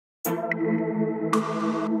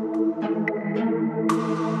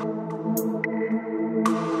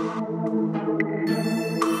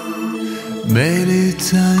Many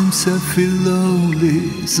times I feel lonely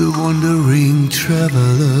as a wandering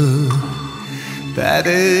traveler. That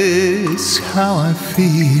is how I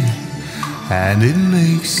feel, and it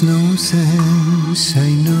makes no sense, I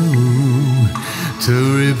know,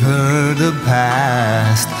 to repair the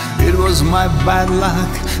past. It was my bad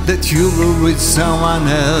luck that you were with someone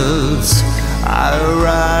else. I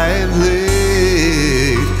arrived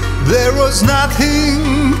late. There was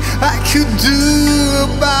nothing I could do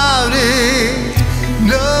about it.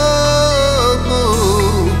 No,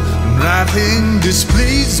 nothing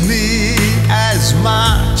displeased me as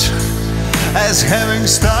much as having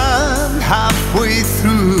stopped halfway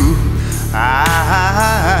through.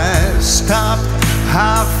 I stopped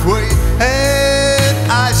halfway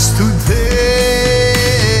and I stood there.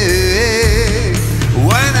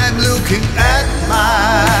 When I'm looking at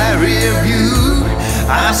my rear view,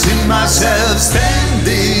 I see myself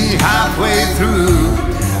standing halfway through.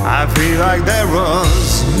 I feel like there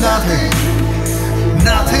was nothing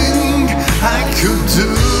I could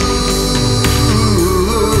do.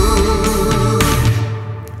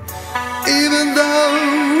 Even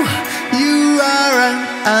though you are an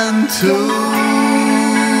untold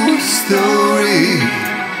story,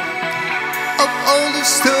 of all the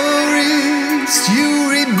stories you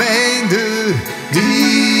remain the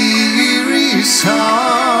dearest song.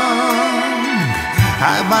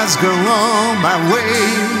 I must go on my way,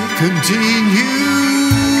 continues.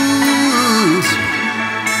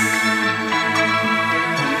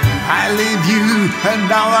 I leave you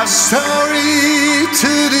and our story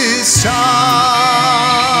to this song.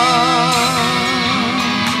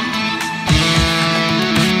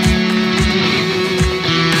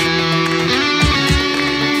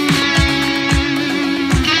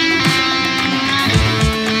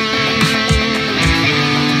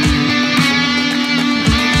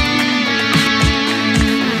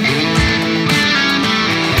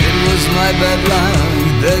 My bad luck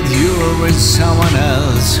that you were with someone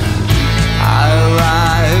else. I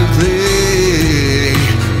arrived late.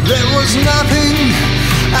 There was nothing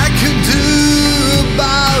I could do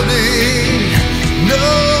about it. No,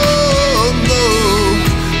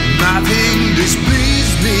 nothing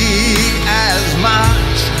displeased me as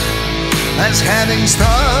much as having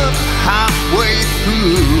stopped halfway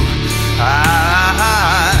through.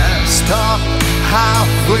 I stopped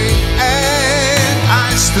halfway and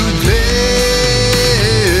I stood there.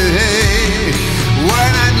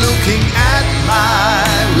 When I'm looking at my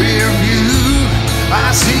rear view,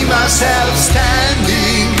 I see myself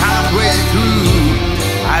standing halfway through.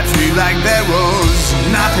 I feel like there was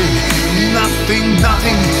nothing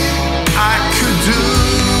I could do.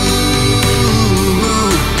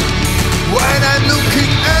 When I'm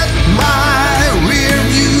looking at my rear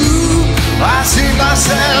view, I see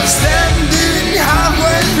myself standing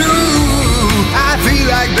halfway through. I feel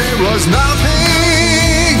like there was nothing